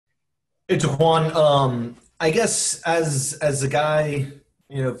It's Juan. I guess as a guy,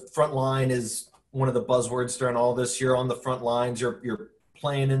 front line is one of the buzzwords during all this. You're on the front lines. You're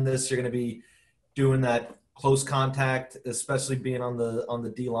playing in this. You're going to be doing that close contact, especially being on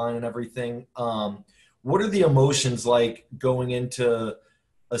the D line and everything. What are the emotions like going into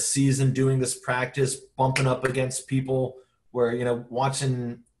a season, doing this practice, bumping up against people where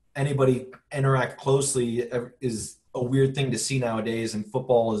watching anybody interact closely is a weird thing to see nowadays, and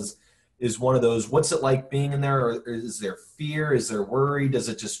football is one of those. What's it like being in there? Or is there fear? Is there worry? Does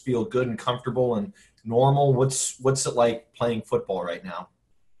it just feel good and comfortable and normal? What's it like playing football right now?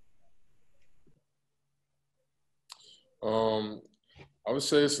 Um, I would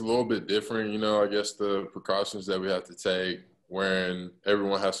say it's a little bit different. I guess the precautions that we have to take when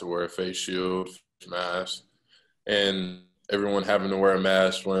everyone has to wear a face shield, mask, and everyone having to wear a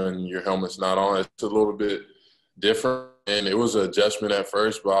mask when your helmet's not on. It's a little bit different. And it was an adjustment at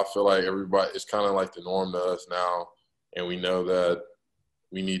first, but I feel like everybody, it's kind of like the norm to us now. And we know that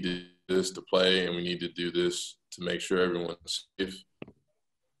we need to do this to play and we need to do this to make sure everyone's safe.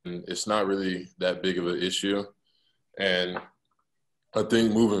 And it's not really that big of an issue. And I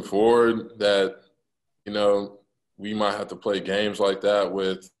think moving forward that, you know, we might have to play games like that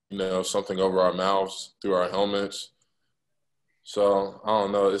with, something over our mouths through our helmets. So I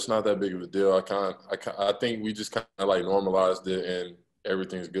don't know. It's not that big of a deal. I think we just kind of like normalized it, and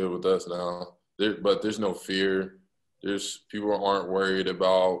everything's good with us now. But there's no fear. There's people aren't worried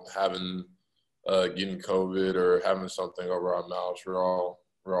about having getting COVID or having something over our mouths. We're all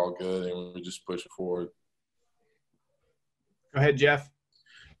good, and we're just pushing forward. Go ahead, Jeff.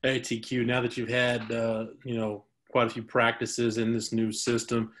 Hey, TQ, now that you've had, quite a few practices in this new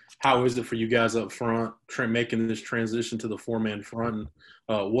system, how is it for you guys up front making this transition to the four-man front?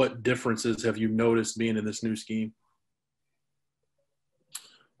 And what differences have you noticed being in this new scheme?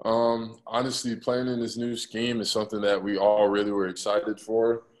 Honestly, playing in this new scheme is something that we all really were excited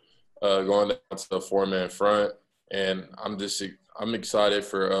for, going down to the four-man front. And I'm excited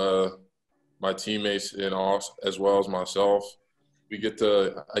for my teammates and all, as well as myself. We get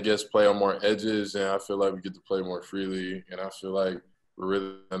to, I guess, play on more edges, and I feel like we get to play more freely. And I feel like we're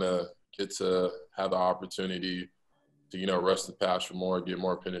really gonna get to have the opportunity to, rush the passer more, get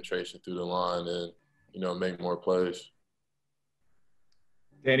more penetration through the line, and make more plays.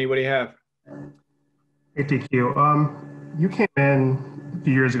 Danny, what do you have? Hey, TQ. You came in a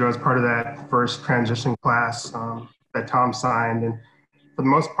few years ago as part of that first transition class that Tom signed, and for the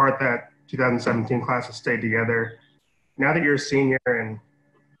most part, that 2017 class has stayed together. Now that you're a senior and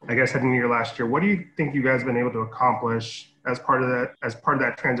I guess heading into your last year, what do you think you guys have been able to accomplish as part of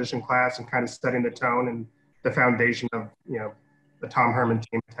that transition class and kind of setting the tone and the foundation of the Tom Herman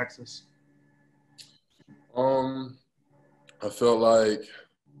team in Texas? I felt like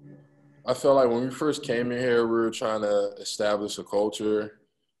when we first came in here, we were trying to establish a culture,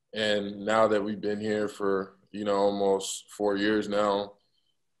 and now that we've been here for almost 4 years now,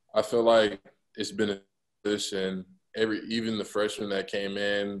 I feel like it's been a transition. Even the freshmen that came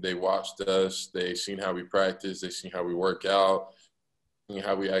in, they watched us, they seen how we practice, they seen how we work out, seen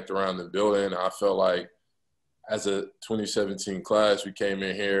how we act around the building. I felt like as a 2017 class, we came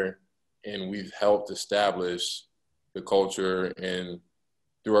in here and we've helped establish the culture, and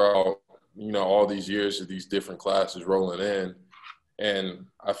throughout, all these years of these different classes rolling in. And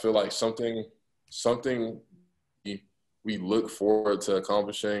I feel like something we look forward to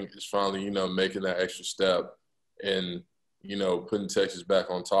accomplishing is finally, making that extra step and, putting Texas back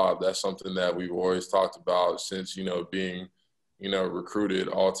on top. That's something that we've always talked about since, being, recruited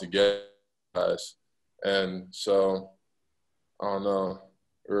all together. And so, I don't know,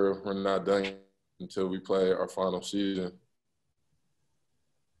 we're not done until we play our final season.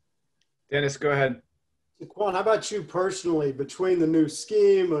 Dennis, go ahead. Quan, how about you personally? Between the new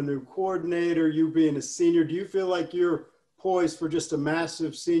scheme, a new coordinator, you being a senior, do you feel like you're poised for just a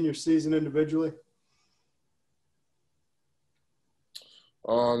massive senior season individually?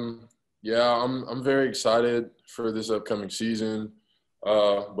 Yeah, I'm very excited for this upcoming season.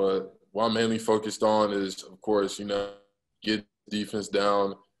 But what I'm mainly focused on is, of course, get defense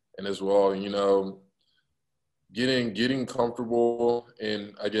down, and as well, getting comfortable,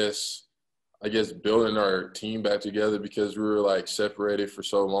 and I guess building our team back together, because we were like separated for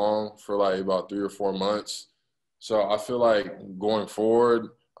so long, for like about 3 or 4 months. So I feel like going forward,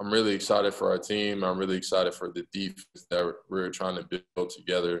 I'm really excited for our team. I'm really excited for the defense that we're trying to build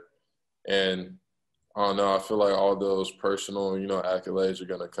together. And I don't know, I feel like all those personal, accolades are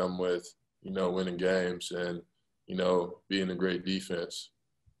going to come with, winning games and, being a great defense.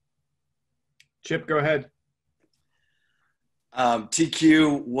 Chip, go ahead.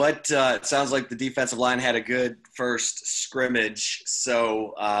 TQ, it sounds like the defensive line had a good first scrimmage.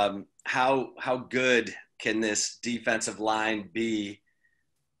 So how good can this defensive line be?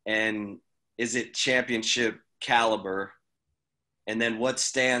 And is it championship caliber? And then what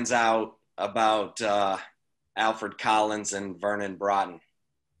stands out about Alfred Collins and Vernon Broughton?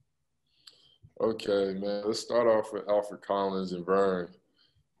 Okay, man. Let's start off with Alfred Collins and Vern.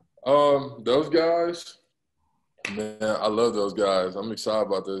 Those guys, man, I love those guys. I'm excited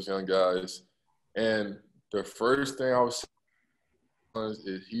about those young guys. And the first thing I was saying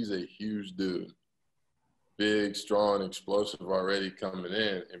is he's a huge dude. Big, strong, explosive already coming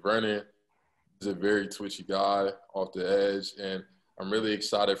in. And Vernon is a very twitchy guy off the edge. And I'm really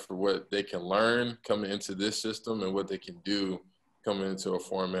excited for what they can learn coming into this system and what they can do coming into a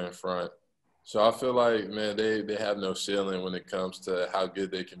four-man front. So I feel like, man, they have no ceiling when it comes to how good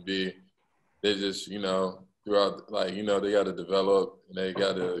they can be. They just, throughout, they got to develop and they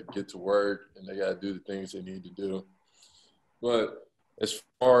got to get to work and they got to do the things they need to do. But as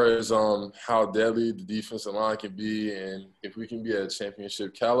far as how deadly the defensive line can be and if we can be at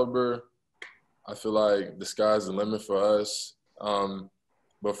championship caliber, I feel like the sky's the limit for us.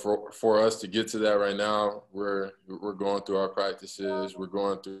 But for us to get to that right now, we're going through our practices, we're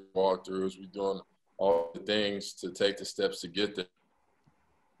going through walkthroughs, we're doing all the things to take the steps to get there.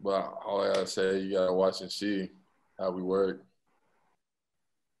 But all I gotta say, you gotta watch and see how we work.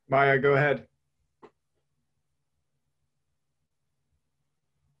 Maya, go ahead.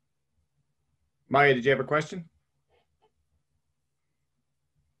 Maya, did you have a question?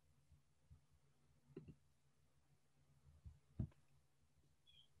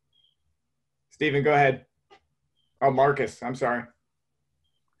 Stephen, go ahead. Oh, Marcus, I'm sorry.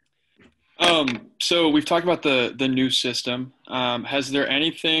 So we've talked about the new system. Has there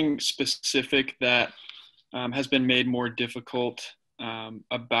anything specific that has been made more difficult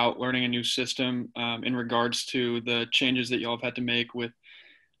about learning a new system in regards to the changes that y'all have had to make with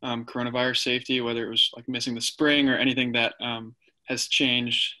coronavirus safety, whether it was like missing the spring or anything that has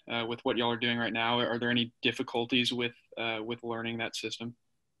changed with what y'all are doing right now? Are there any difficulties with learning that system?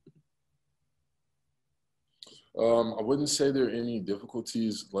 I wouldn't say there are any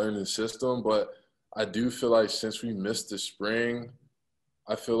difficulties learning the system, but I do feel like since we missed the spring,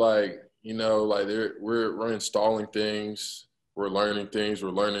 I feel like, we're installing things, we're learning things,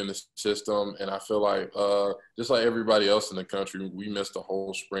 we're learning the system, and I feel like just like everybody else in the country, we missed the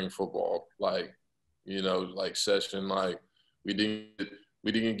whole spring football, session. Like we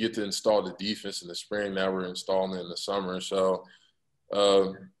didn't get to install the defense in the spring. Now we're installing it in the summer. So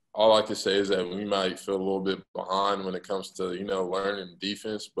all I can say is that we might feel a little bit behind when it comes to, learning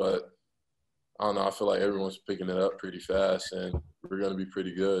defense, but I don't know. I feel like everyone's picking it up pretty fast and we're going to be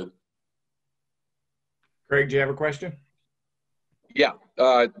pretty good. Craig, do you have a question? Yeah.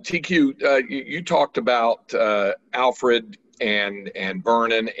 TQ, you talked about Alfred and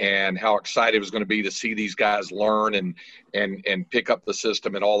Vernon and how excited it was going to be to see these guys learn and pick up the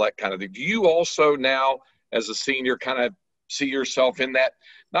system and all that kind of thing. Do you also now, as a senior, kind of see yourself in that,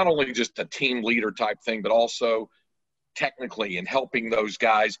 not only just a team leader type thing, but also technically in helping those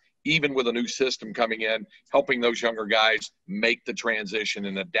guys, even with a new system coming in, helping those younger guys make the transition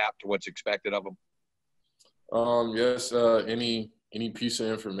and adapt to what's expected of them? Yes. Any piece of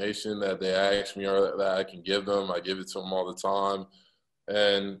information that they ask me or that I can give them, I give it to them all the time.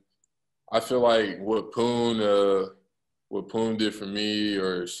 And I feel like what Poon did for me,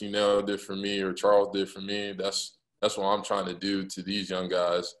 or Chanel did for me, or Charles did for me, that's what I'm trying to do to these young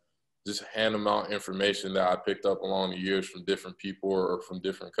guys. Just hand them out information that I picked up along the years from different people or from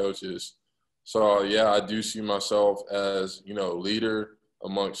different coaches. So, yeah, I do see myself as, a leader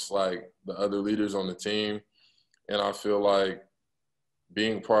amongst, like, the other leaders on the team. And I feel like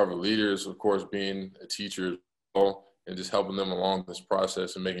being part of a leader is, of course, being a teacher as well, and just helping them along this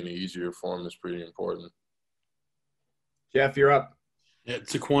process and making it easier for them is pretty important. Jeff, you're up. Yeah,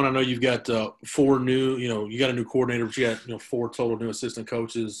 Taquan, I know you've got four new, you got a new coordinator, but you got, four total new assistant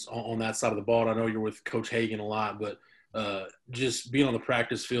coaches on that side of the ball. I know you're with Coach Hagan a lot, but just being on the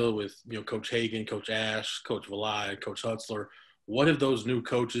practice field with, Coach Hagan, Coach Ash, Coach Valai, Coach Hutzler, what have those new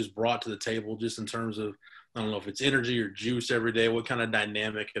coaches brought to the table just in terms of, I don't know if it's energy or juice every day? What kind of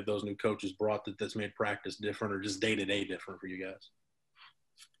dynamic have those new coaches brought that's made practice different or just day-to-day different for you guys?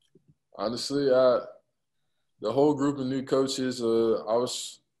 Honestly, the whole group of new coaches, I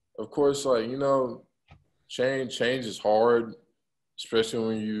was, of course, change is hard, especially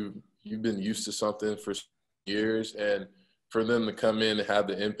when you've been used to something for years. And for them to come in and have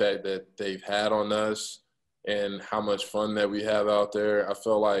the impact that they've had on us and how much fun that we have out there, I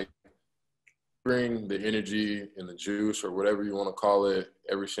feel like bring the energy and the juice or whatever you want to call it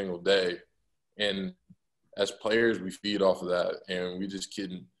every single day. And as players, we feed off of that, and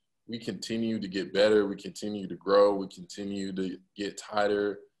we continue to get better. We continue to grow. We continue to get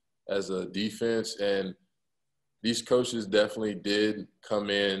tighter as a defense. And these coaches definitely did come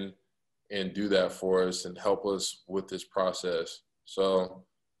in and do that for us and help us with this process. So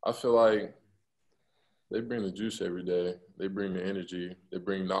I feel like they bring the juice every day. They bring the energy. They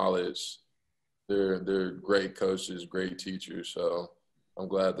bring knowledge. They're great coaches, great teachers. So I'm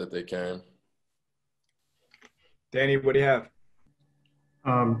glad that they came. Danny, what do you have?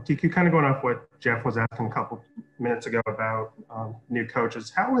 TQ, kind of going off what Jeff was asking a couple minutes ago about new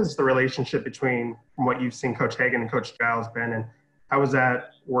coaches, how is the relationship between, from what you've seen, Coach Hagan and Coach Giles been, and how is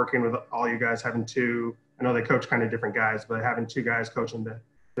that working with all you guys having two, I know they coach kind of different guys, but having two guys coaching the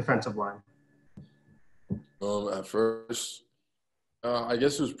defensive line? At first, I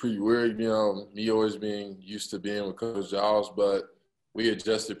guess it was pretty weird, me always being used to being with Coach Giles, but we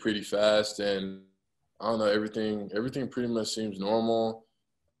adjusted pretty fast, and I don't know, everything pretty much seems normal.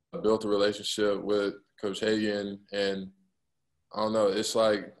 I built a relationship with Coach Hagan, and I don't know, it's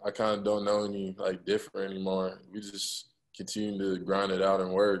like I kind of don't know any different anymore. We just continue to grind it out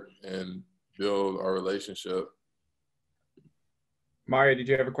and work and build our relationship. Maria, did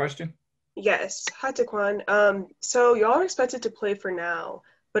you have a question? Yes. Hi, Taquan. So y'all are expected to play for now,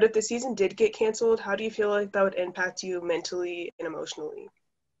 but if the season did get canceled, how do you feel like that would impact you mentally and emotionally?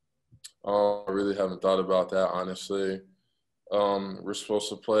 I really haven't thought about that, honestly. We're supposed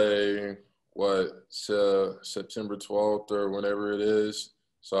to play, September 12th or whenever it is.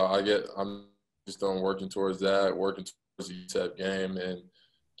 So I'm just done working towards that, working towards the UTEP game and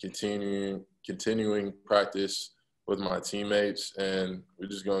continuing practice with my teammates, and we're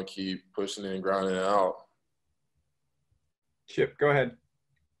just going to keep pushing it and grinding it out. Chip, go ahead.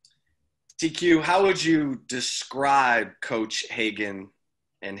 TQ, how would you describe Coach Hagan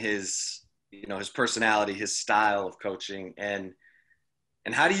and his personality, his style of coaching, and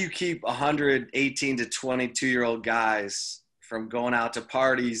how do you keep 118 to 22-year-old guys from going out to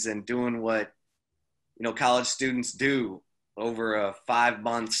parties and doing what college students do over a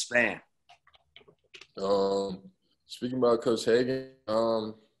 5-month span? Speaking about Coach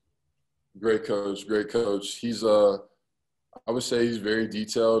Hagan, great coach. He's I would say he's very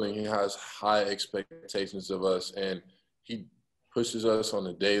detailed, and he has high expectations of us, and he pushes us on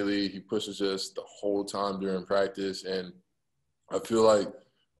the daily. He pushes us the whole time during practice, and I feel like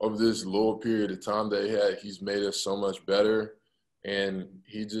over this little period of time that he's made us so much better. And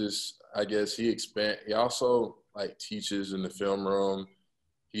he also teaches in the film room.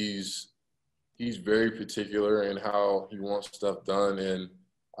 He's very particular in how he wants stuff done, and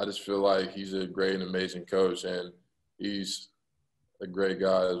I just feel like he's a great and amazing coach, and he's a great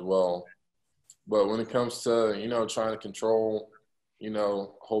guy as well. But when it comes to, trying to control, a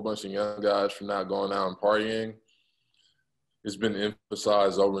whole bunch of young guys from not going out and partying, it's been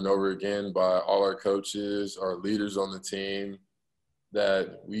emphasized over and over again by all our coaches, our leaders on the team,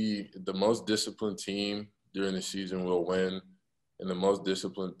 that the most disciplined team during the season will win, and the most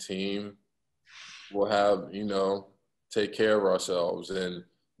disciplined team will have, take care of ourselves and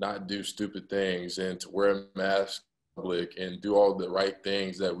not do stupid things, and to wear a mask in public and do all the right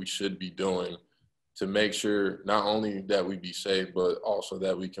things that we should be doing to make sure not only that we be safe, but also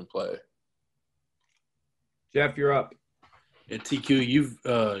that we can play. Jeff, you're up. At TQ, you've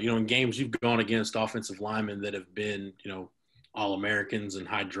in games you've gone against offensive linemen that have been, All-Americans and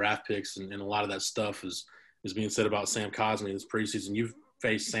high draft picks, and a lot of that stuff is being said about Sam Cosmi this preseason. You've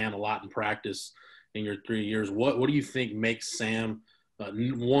faced Sam a lot in practice in your 3 years. What do you think makes Sam,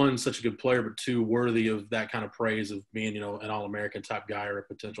 one, such a good player, but two, worthy of that kind of praise of being, an All-American type guy or a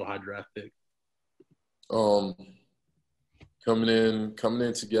potential high draft pick? Coming in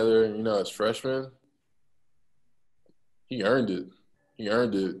together, as freshmen, he earned it. He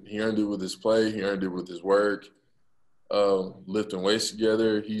earned it with his play. He earned it with his work. Lifting weights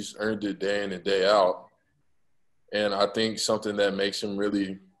together, he's earned it day in and day out. And I think something that makes him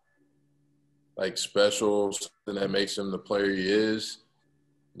really special, something that makes him the player he is,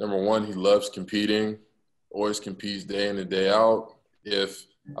 number one, he loves competing, always competes day in and day out. If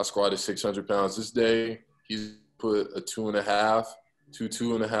I squatted 600 pounds this day, he's put a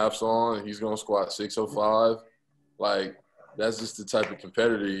 2.5s on, and he's going to squat 605. That's just the type of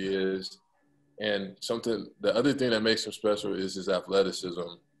competitor he is. And the other thing that makes him special is his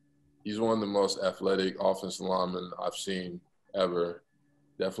athleticism. He's one of the most athletic offensive linemen I've seen ever.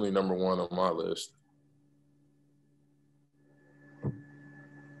 Definitely number one on my list.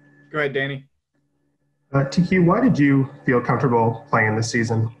 Go ahead, Danny. TQ, why did you feel comfortable playing this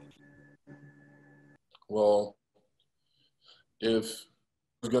season? Well, if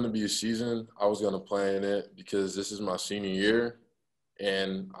it was going to be a season, I was going to play in it because this is my senior year,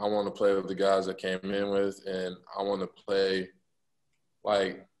 and I want to play with the guys I came in with, and I want to play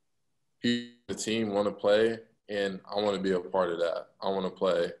like people on the team want to play, and I want to be a part of that. I want to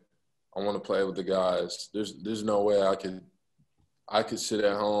play. I want to play with the guys. There's no way I could sit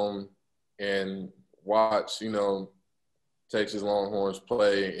at home and watch, Texas Longhorns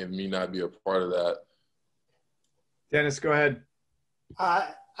play and me not be a part of that. Dennis, go ahead.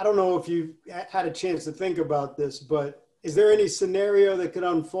 I don't know if you've had a chance to think about this, but is there any scenario that could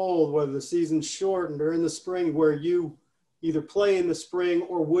unfold, whether the season's shortened or in the spring, where you either play in the spring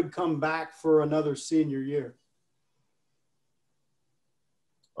or would come back for another senior year?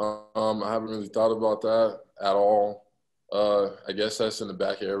 I haven't really thought about that at all. I guess that's in the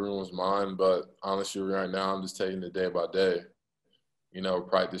back of everyone's mind, but honestly, right now, I'm just taking it day by day.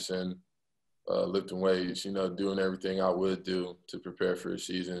 Practicing, lifting weights, doing everything I would do to prepare for the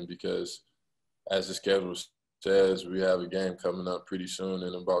season because as the schedule says, we have a game coming up pretty soon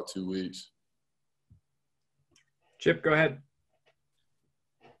in about 2 weeks. Chip, go ahead.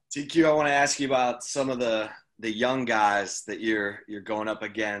 TQ, I want to ask you about some of the young guys that you're going up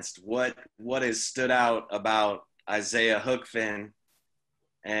against. What has stood out about Isaiah Hookfin,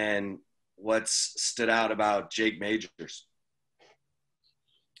 and what's stood out about Jake Majors?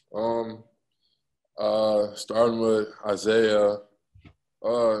 Starting with Isaiah.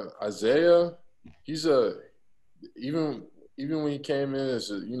 Isaiah, he's even when he came in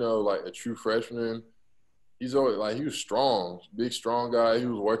as like a true freshman, he's always he was strong, big strong guy. He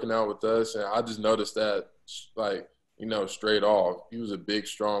was working out with us, and I just noticed that straight off. He was a big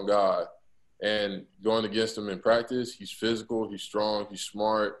strong guy, and going against him in practice, he's physical, he's strong, he's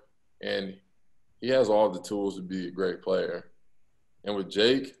smart, and he has all the tools to be a great player. And with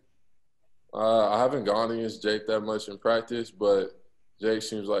Jake, I haven't gone against Jake that much in practice, but Jake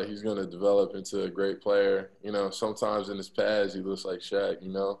seems like he's going to develop into a great player. Sometimes in his pads, he looks like Shaq,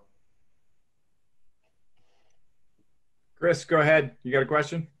 Chris, go ahead. You got a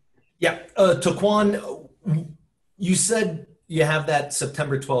question? Yeah. Taquan, you said you have that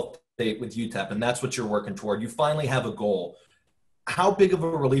September 12th date with UTEP, and that's what you're working toward. You finally have a goal. How big of a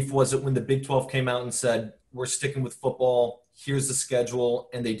relief was it when the Big 12 came out and said, we're sticking with football, here's the schedule,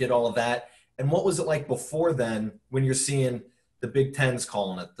 and they did all of that? And what was it like before then when you're seeing the Big Ten's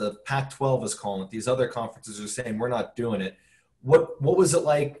calling it, the Pac-12 is calling it, these other conferences are saying we're not doing it? What was it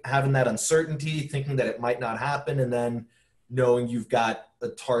like having that uncertainty, thinking that it might not happen, and then knowing you've got a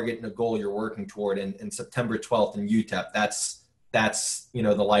target and a goal you're working toward in September 12th in UTEP? That's the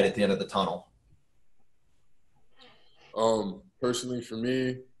light at the end of the tunnel. Personally for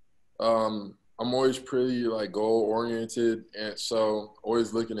me, I'm always pretty goal oriented, and so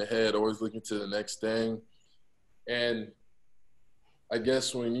always looking ahead, always looking to the next thing. And I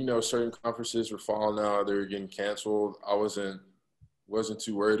guess when certain conferences were falling out, they were getting canceled, I wasn't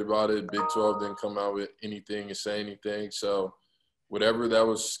too worried about it. Big 12 didn't come out with anything and say anything. So whatever that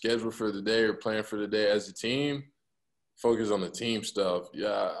was scheduled for the day or planned for the day as a team, focus on the team stuff.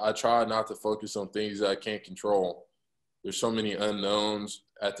 Yeah, I try not to focus on things that I can't control. There's so many unknowns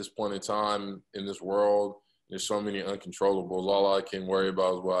at this point in time in this world. There's so many uncontrollables. All I can worry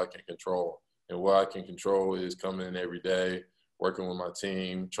about is what I can control. And what I can control is coming in every day, working with my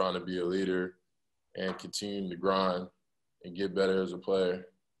team, trying to be a leader, and continuing to grind and get better as a player.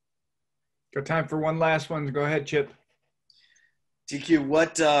 Got time for one last one. Go ahead, Chip. TQ,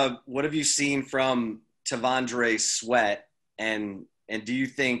 what have you seen from Tavondre Sweat, and do you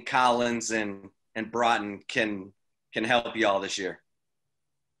think Collins and Broughton can help you all this year?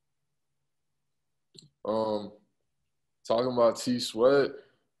 Talking about T Sweat,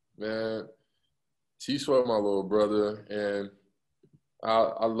 man, T Sweat, my little brother, and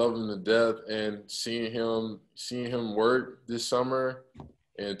I love him to death. And seeing him work this summer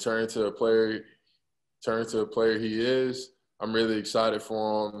and turn to a player he is, I'm really excited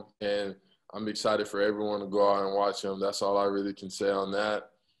for him, and I'm excited for everyone to go out and watch him. That's all I really can say on that.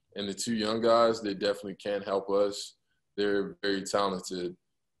 And the two young guys, they definitely can help us. They're very talented.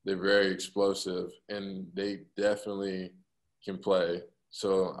 They're very explosive, and they definitely can play.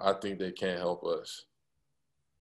 So I think they can help us.